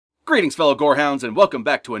Greetings fellow gorehounds and welcome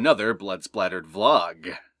back to another Blood Splattered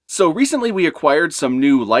vlog. So recently we acquired some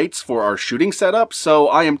new lights for our shooting setup, so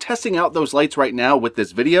I am testing out those lights right now with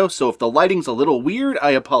this video, so if the lighting's a little weird,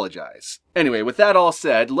 I apologize. Anyway, with that all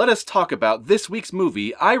said, let us talk about this week's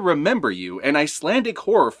movie, I Remember You, an Icelandic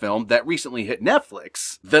horror film that recently hit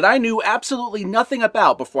Netflix, that I knew absolutely nothing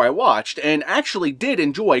about before I watched, and actually did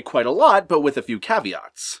enjoy quite a lot, but with a few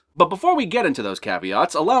caveats. But before we get into those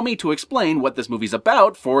caveats, allow me to explain what this movie's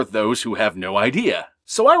about for those who have no idea.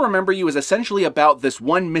 So I Remember You is essentially about this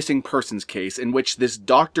one missing persons case in which this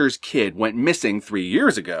doctor's kid went missing 3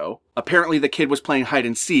 years ago. Apparently the kid was playing hide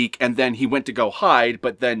and seek and then he went to go hide,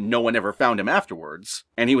 but then no one ever found him afterwards.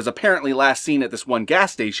 And he was apparently last seen at this one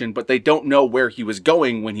gas station, but they don't know where he was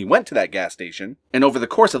going when he went to that gas station. And over the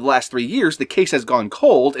course of the last 3 years, the case has gone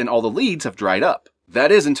cold and all the leads have dried up. That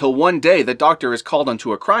is until one day the doctor is called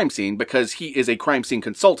onto a crime scene because he is a crime scene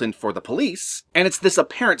consultant for the police, and it's this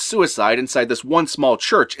apparent suicide inside this one small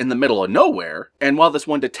church in the middle of nowhere, and while this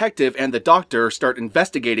one detective and the doctor start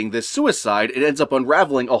investigating this suicide, it ends up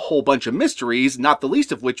unraveling a whole bunch of mysteries, not the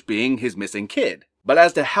least of which being his missing kid. But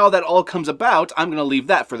as to how that all comes about, I'm gonna leave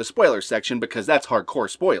that for the spoiler section because that's hardcore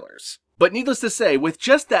spoilers. But needless to say, with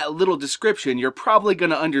just that little description, you're probably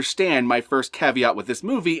going to understand my first caveat with this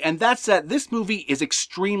movie, and that's that this movie is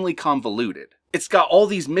extremely convoluted. It's got all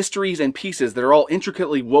these mysteries and pieces that are all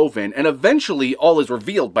intricately woven, and eventually all is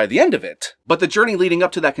revealed by the end of it. But the journey leading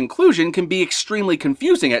up to that conclusion can be extremely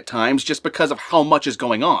confusing at times just because of how much is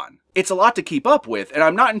going on. It's a lot to keep up with, and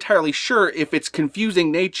I'm not entirely sure if its confusing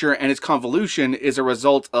nature and its convolution is a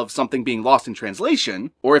result of something being lost in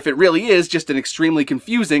translation, or if it really is just an extremely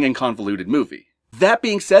confusing and convoluted movie. That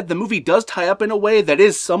being said, the movie does tie up in a way that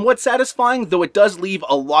is somewhat satisfying, though it does leave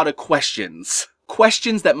a lot of questions.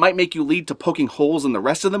 Questions that might make you lead to poking holes in the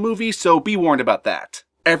rest of the movie, so be warned about that.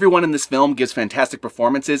 Everyone in this film gives fantastic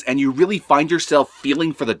performances, and you really find yourself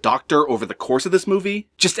feeling for the doctor over the course of this movie.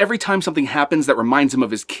 Just every time something happens that reminds him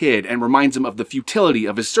of his kid and reminds him of the futility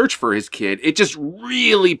of his search for his kid, it just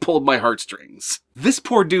really pulled my heartstrings. This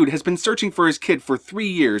poor dude has been searching for his kid for 3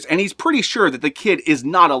 years, and he's pretty sure that the kid is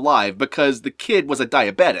not alive because the kid was a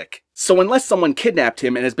diabetic. So unless someone kidnapped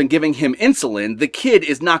him and has been giving him insulin, the kid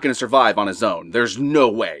is not going to survive on his own. There's no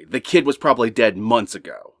way. The kid was probably dead months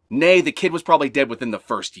ago. Nay, the kid was probably dead within the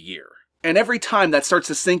first year. And every time that starts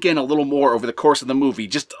to sink in a little more over the course of the movie,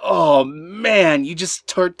 just, oh man, you just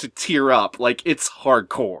start to tear up. Like, it's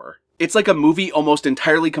hardcore. It's like a movie almost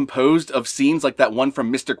entirely composed of scenes like that one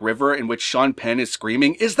from Mystic River in which Sean Penn is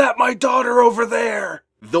screaming, "Is that my daughter over there?"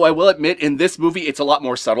 Though I will admit, in this movie, it's a lot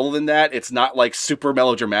more subtle than that. It's not like super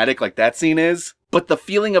melodramatic like that scene is. But the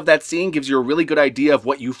feeling of that scene gives you a really good idea of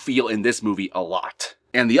what you feel in this movie a lot.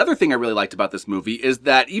 And the other thing I really liked about this movie is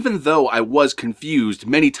that even though I was confused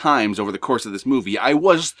many times over the course of this movie, I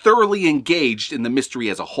was thoroughly engaged in the mystery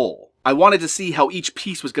as a whole. I wanted to see how each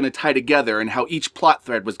piece was going to tie together and how each plot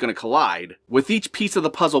thread was going to collide. With each piece of the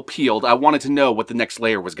puzzle peeled, I wanted to know what the next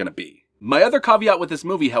layer was going to be. My other caveat with this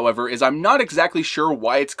movie, however, is I'm not exactly sure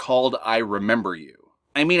why it's called I Remember You.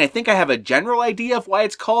 I mean, I think I have a general idea of why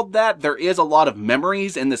it's called that. There is a lot of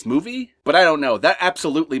memories in this movie, but I don't know. That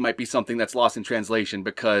absolutely might be something that's lost in translation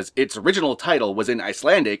because its original title was in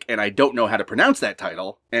Icelandic and I don't know how to pronounce that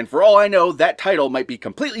title. And for all I know, that title might be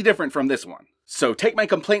completely different from this one. So take my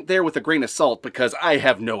complaint there with a grain of salt because I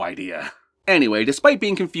have no idea. Anyway, despite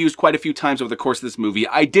being confused quite a few times over the course of this movie,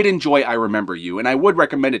 I did enjoy I Remember You, and I would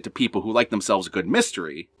recommend it to people who like themselves a good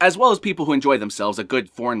mystery, as well as people who enjoy themselves a good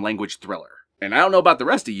foreign language thriller. And I don't know about the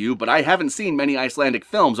rest of you, but I haven't seen many Icelandic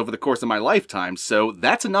films over the course of my lifetime, so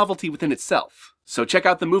that's a novelty within itself. So check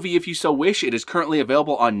out the movie if you so wish. It is currently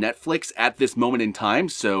available on Netflix at this moment in time,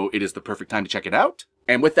 so it is the perfect time to check it out.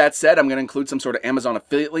 And with that said, I'm going to include some sort of Amazon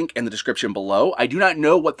affiliate link in the description below. I do not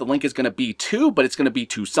know what the link is going to be to, but it's going to be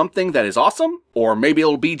to something that is awesome. Or maybe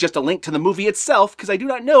it'll be just a link to the movie itself, because I do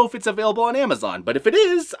not know if it's available on Amazon. But if it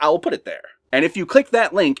is, I'll put it there. And if you click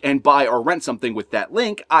that link and buy or rent something with that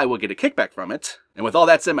link, I will get a kickback from it. And with all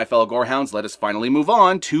that said, my fellow gorehounds, let us finally move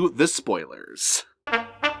on to the spoilers.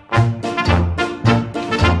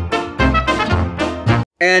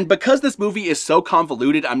 And because this movie is so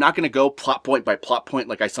convoluted, I'm not going to go plot point by plot point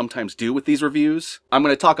like I sometimes do with these reviews. I'm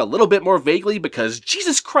going to talk a little bit more vaguely because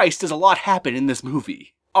Jesus Christ, does a lot happen in this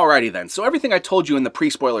movie. Alrighty then, so everything I told you in the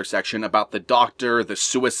pre-spoiler section about the doctor, the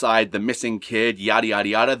suicide, the missing kid, yada yada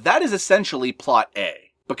yada, that is essentially plot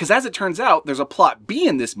A. Because as it turns out, there's a plot B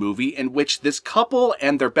in this movie in which this couple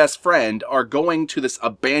and their best friend are going to this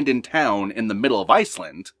abandoned town in the middle of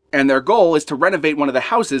Iceland, and their goal is to renovate one of the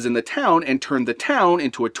houses in the town and turn the town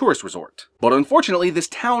into a tourist resort. But unfortunately, this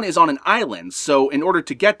town is on an island, so in order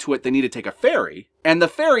to get to it, they need to take a ferry. And the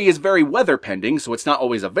ferry is very weather pending, so it's not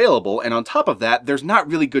always available, and on top of that, there's not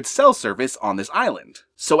really good cell service on this island.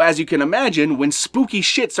 So as you can imagine, when spooky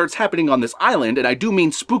shit starts happening on this island, and I do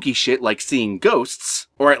mean spooky shit like seeing ghosts,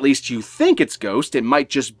 or at least you think it's ghost, it might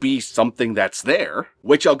just be something that's there,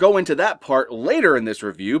 which I'll go into that part later in this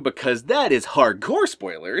review because that is hardcore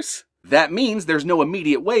spoilers. That means there's no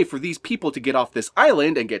immediate way for these people to get off this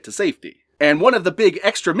island and get to safety. And one of the big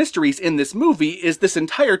extra mysteries in this movie is this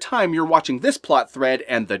entire time you're watching this plot thread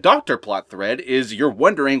and the Doctor plot thread is you're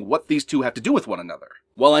wondering what these two have to do with one another.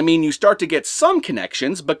 Well, I mean, you start to get some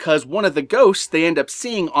connections because one of the ghosts they end up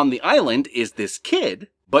seeing on the island is this kid,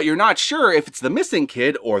 but you're not sure if it's the missing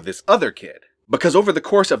kid or this other kid. Because over the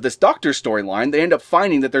course of this Doctor storyline, they end up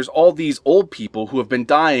finding that there's all these old people who have been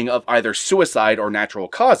dying of either suicide or natural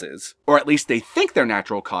causes, or at least they think they're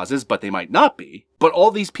natural causes, but they might not be. But all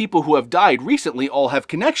these people who have died recently all have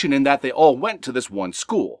connection in that they all went to this one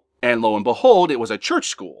school. And lo and behold, it was a church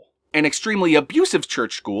school. An extremely abusive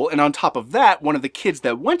church school, and on top of that, one of the kids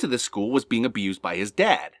that went to this school was being abused by his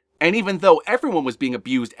dad. And even though everyone was being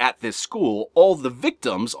abused at this school, all the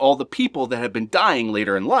victims, all the people that had been dying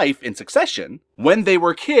later in life in succession, when they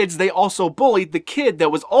were kids, they also bullied the kid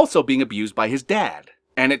that was also being abused by his dad.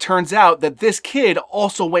 And it turns out that this kid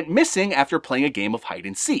also went missing after playing a game of hide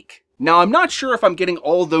and seek. Now, I'm not sure if I'm getting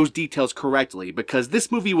all those details correctly, because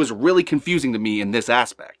this movie was really confusing to me in this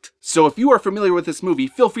aspect. So if you are familiar with this movie,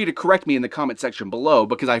 feel free to correct me in the comment section below,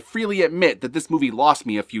 because I freely admit that this movie lost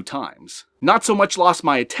me a few times. Not so much lost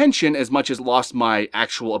my attention as much as lost my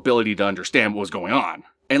actual ability to understand what was going on.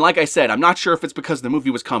 And like I said, I'm not sure if it's because the movie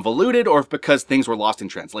was convoluted or if because things were lost in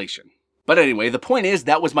translation. But anyway, the point is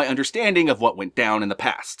that was my understanding of what went down in the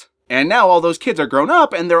past. And now all those kids are grown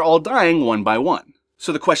up and they're all dying one by one.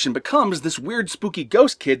 So the question becomes, this weird spooky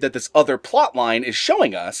ghost kid that this other plotline is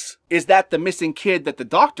showing us, is that the missing kid that the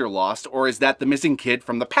Doctor lost, or is that the missing kid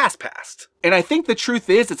from the past? And I think the truth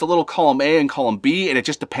is it's a little column A and column B, and it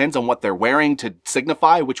just depends on what they're wearing to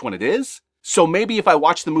signify which one it is. So maybe if I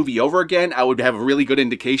watch the movie over again, I would have a really good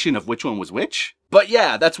indication of which one was which. But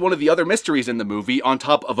yeah, that's one of the other mysteries in the movie on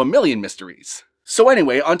top of a million mysteries. So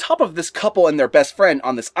anyway, on top of this couple and their best friend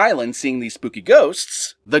on this island seeing these spooky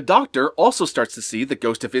ghosts, the Doctor also starts to see the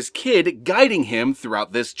ghost of his kid guiding him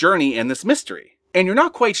throughout this journey and this mystery. And you're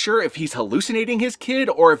not quite sure if he's hallucinating his kid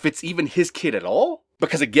or if it's even his kid at all.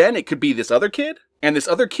 Because again, it could be this other kid. And this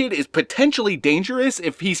other kid is potentially dangerous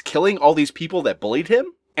if he's killing all these people that bullied him.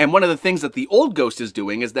 And one of the things that the old ghost is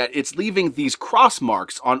doing is that it's leaving these cross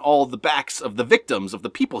marks on all the backs of the victims of the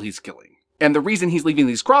people he's killing. And the reason he's leaving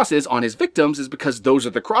these crosses on his victims is because those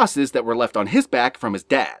are the crosses that were left on his back from his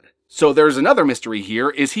dad. So there's another mystery here.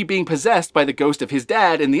 Is he being possessed by the ghost of his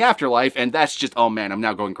dad in the afterlife? And that's just, oh man, I'm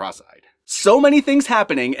now going cross-eyed. So many things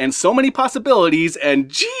happening and so many possibilities, and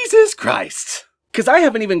Jesus Christ. Because I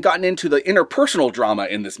haven't even gotten into the interpersonal drama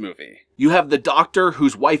in this movie. You have the Doctor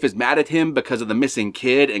whose wife is mad at him because of the missing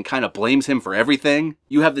kid and kind of blames him for everything.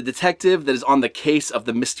 You have the detective that is on the case of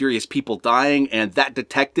the mysterious people dying, and that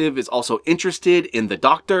detective is also interested in the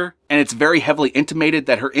Doctor, and it's very heavily intimated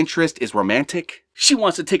that her interest is romantic. She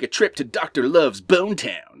wants to take a trip to Dr. Love's Bone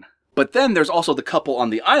Town. But then there's also the couple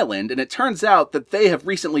on the island, and it turns out that they have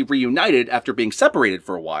recently reunited after being separated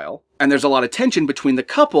for a while. And there's a lot of tension between the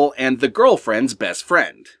couple and the girlfriend's best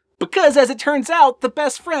friend. Because as it turns out, the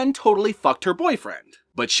best friend totally fucked her boyfriend.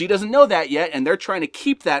 But she doesn't know that yet, and they're trying to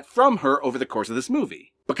keep that from her over the course of this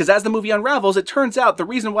movie. Because as the movie unravels, it turns out the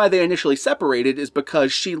reason why they initially separated is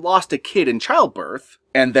because she lost a kid in childbirth,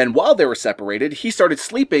 and then while they were separated, he started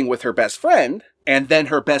sleeping with her best friend, and then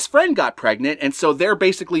her best friend got pregnant, and so they're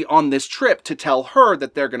basically on this trip to tell her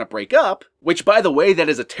that they're gonna break up, which by the way, that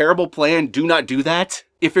is a terrible plan. Do not do that.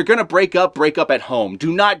 If you're gonna break up at home.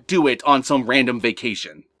 Do not do it on some random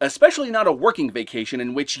vacation. Especially not a working vacation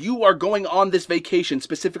in which you are going on this vacation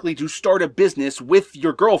specifically to start a business with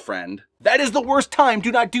your girlfriend. That is the worst time.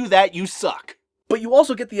 Do not do that. You suck. But you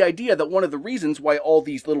also get the idea that one of the reasons why all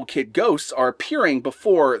these little kid ghosts are appearing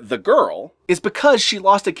before the girl is because she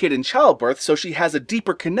lost a kid in childbirth, so she has a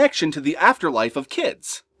deeper connection to the afterlife of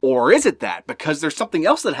kids. Or is it that because there's something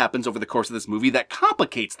else that happens over the course of this movie that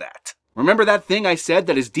complicates that? Remember that thing I said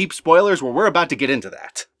that is deep spoilers? Well, we're about to get into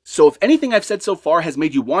that. So if anything I've said so far has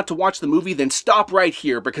made you want to watch the movie, then stop right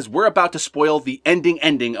here because we're about to spoil the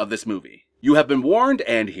ending of this movie. You have been warned,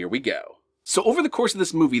 and here we go. So over the course of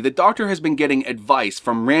this movie, the Doctor has been getting advice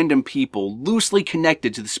from random people loosely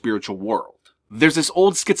connected to the spiritual world. There's this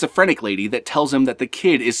old schizophrenic lady that tells him that the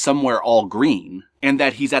kid is somewhere all green, and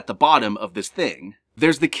that he's at the bottom of this thing.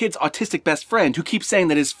 There's the kid's autistic best friend who keeps saying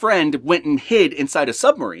that his friend went and hid inside a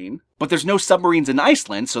submarine, but there's no submarines in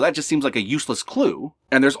Iceland, so that just seems like a useless clue.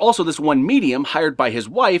 And there's also this one medium hired by his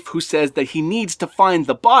wife who says that he needs to find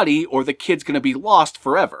the body or the kid's gonna be lost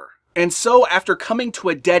forever. And so, after coming to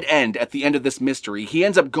a dead end at the end of this mystery, he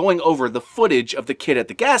ends up going over the footage of the kid at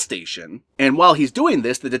the gas station. And while he's doing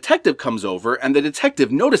this, the detective comes over, and the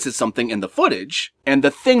detective notices something in the footage. And the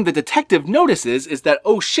thing the detective notices is that,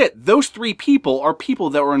 oh shit, those 3 people are people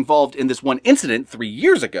that were involved in this one incident 3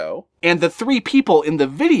 years ago. And the 3 people in the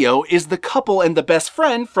video is the couple and the best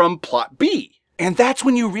friend from Plot B. And that's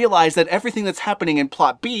when you realize that everything that's happening in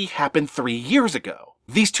Plot B happened 3 years ago.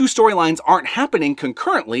 These 2 storylines aren't happening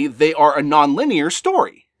concurrently, they are a non-linear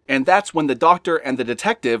story. And that's when the doctor and the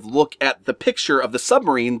detective look at the picture of the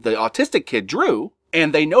submarine the autistic kid drew,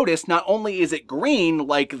 and they notice not only is it green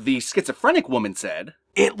like the schizophrenic woman said,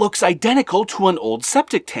 it looks identical to an old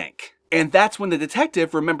septic tank. And that's when the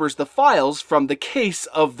detective remembers the files from the case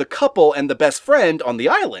of the couple and the best friend on the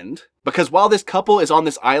island. Because while this couple is on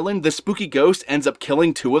this island, the spooky ghost ends up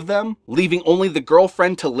killing 2 of them, leaving only the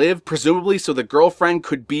girlfriend to live, presumably so the girlfriend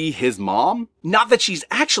could be his mom. Not that she's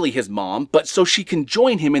actually his mom, but so she can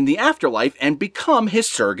join him in the afterlife and become his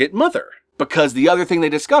surrogate mother. Because the other thing they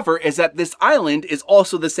discover is that this island is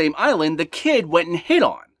also the same island the kid went and hid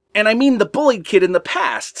on. And I mean the bullied kid in the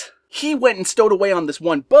past. He went and stowed away on this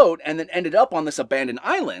one boat and then ended up on this abandoned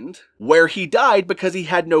island, where he died because he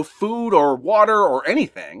had no food or water or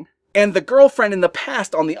anything. And the girlfriend in the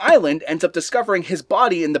past on the island ends up discovering his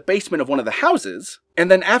body in the basement of one of the houses. And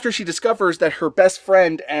then after she discovers that her best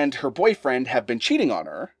friend and her boyfriend have been cheating on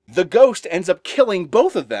her, the ghost ends up killing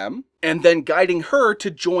both of them and then guiding her to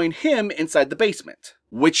join him inside the basement.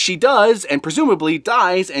 Which she does and presumably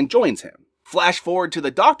dies and joins him. Flash forward to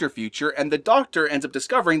the doctor future, and the doctor ends up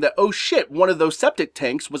discovering that, oh shit, one of those septic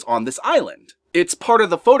tanks was on this island. It's part of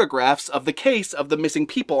the photographs of the case of the missing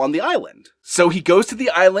people on the island. So he goes to the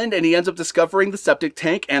island and he ends up discovering the septic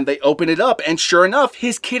tank, and they open it up, and sure enough,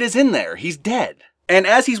 his kid is in there. He's dead. And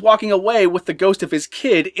as he's walking away with the ghost of his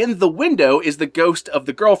kid, in the window is the ghost of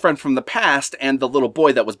the girlfriend from the past and the little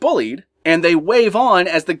boy that was bullied. And they wave on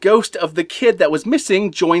as the ghost of the kid that was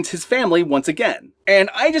missing joins his family once again.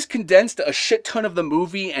 And I just condensed a shit ton of the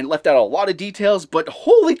movie and left out a lot of details, but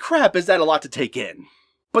holy crap is that a lot to take in.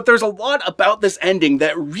 But there's a lot about this ending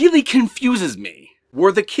that really confuses me.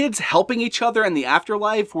 Were the kids helping each other in the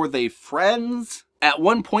afterlife? Were they friends? At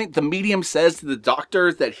one point, the medium says to the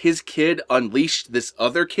doctor that his kid unleashed this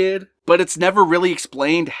other kid, but it's never really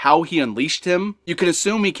explained how he unleashed him. You can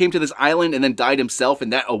assume he came to this island and then died himself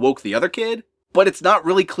and that awoke the other kid, but it's not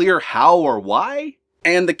really clear how or why.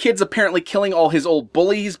 And the kid's apparently killing all his old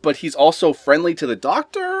bullies, but he's also friendly to the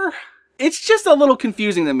doctor? It's just a little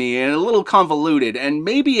confusing to me and a little convoluted, and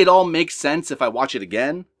maybe it all makes sense if I watch it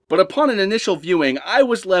again. But upon an initial viewing, I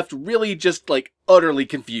was left really just like utterly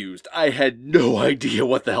confused. I had no idea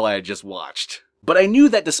what the hell I had just watched. But I knew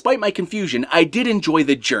that despite my confusion, I did enjoy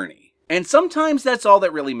the journey. And sometimes that's all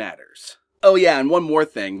that really matters. Oh yeah, and one more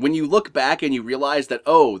thing. When you look back and you realize that,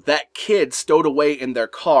 oh, that kid stowed away in their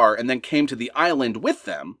car and then came to the island with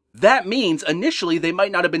them, that means initially they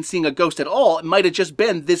might not have been seeing a ghost at all. It might have just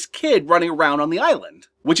been this kid running around on the island.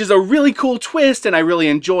 Which is a really cool twist, and I really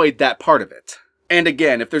enjoyed that part of it. And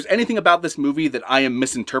again, if there's anything about this movie that I am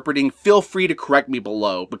misinterpreting, feel free to correct me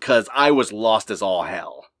below, because I was lost as all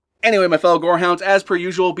hell. Anyway, my fellow Gorehounds, as per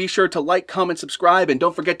usual, be sure to like, comment, subscribe, and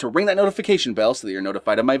don't forget to ring that notification bell so that you're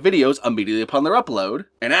notified of my videos immediately upon their upload.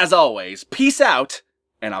 And as always, peace out,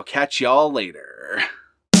 and I'll catch y'all later.